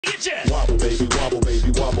Wobble, baby, wobble,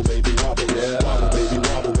 baby, wobble, baby, wobble, yeah. Wobble, baby,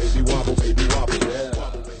 wobble, baby, wobble, baby, wobble, yeah.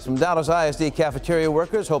 Some Dallas ISD cafeteria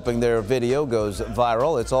workers hoping their video goes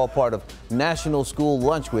viral. It's all part of National School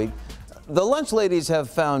Lunch Week. The lunch ladies have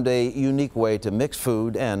found a unique way to mix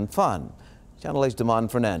food and fun. Channel 8's Damon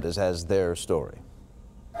Fernandez has their story.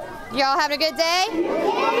 Y'all having a good day?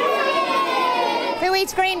 Who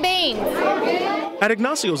eats green beans? At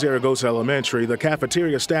Ignacio Zaragoza Elementary, the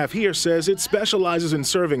cafeteria staff here says it specializes in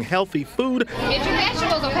serving healthy food. Get your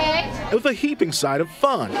vegetables, okay? With a heaping side of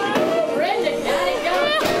fun. Brenda,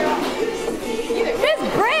 Miss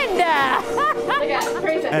Brenda!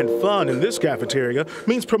 And fun in this cafeteria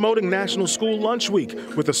means promoting National School Lunch Week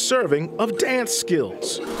with a serving of dance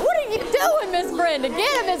skills. What are you doing, Miss Brenda? Get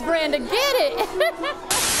it, Miss Brenda, get it!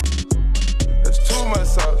 That's too much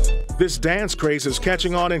sauce. This dance craze is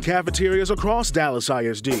catching on in cafeterias across Dallas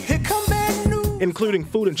ISD, including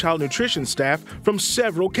food and child nutrition staff from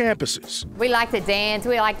several campuses. We like to dance,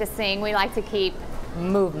 we like to sing, we like to keep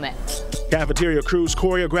movement. Cafeteria crews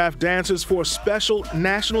choreograph dances for a special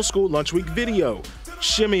National School Lunch Week video,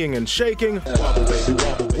 shimmying and shaking,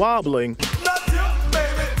 wobbling,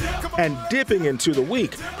 and dipping into the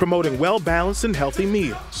week, promoting well-balanced and healthy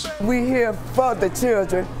meals. We here for the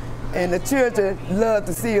children, and the children love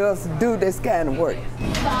to see us do this kind of work.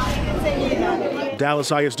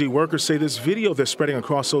 Dallas ISD workers say this video they're spreading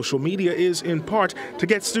across social media is, in part, to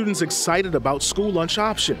get students excited about school lunch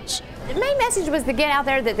options. The main message was to get out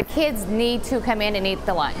there that the kids need to come in and eat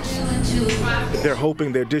the lunch. They're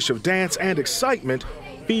hoping their dish of dance and excitement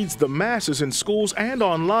feeds the masses in schools and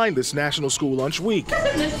online this National School Lunch Week.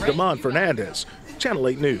 Damon Fernandez, Channel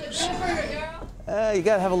 8 News. You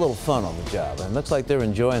got to have a little fun on the job, and it looks like they're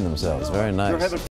enjoying themselves. Very nice.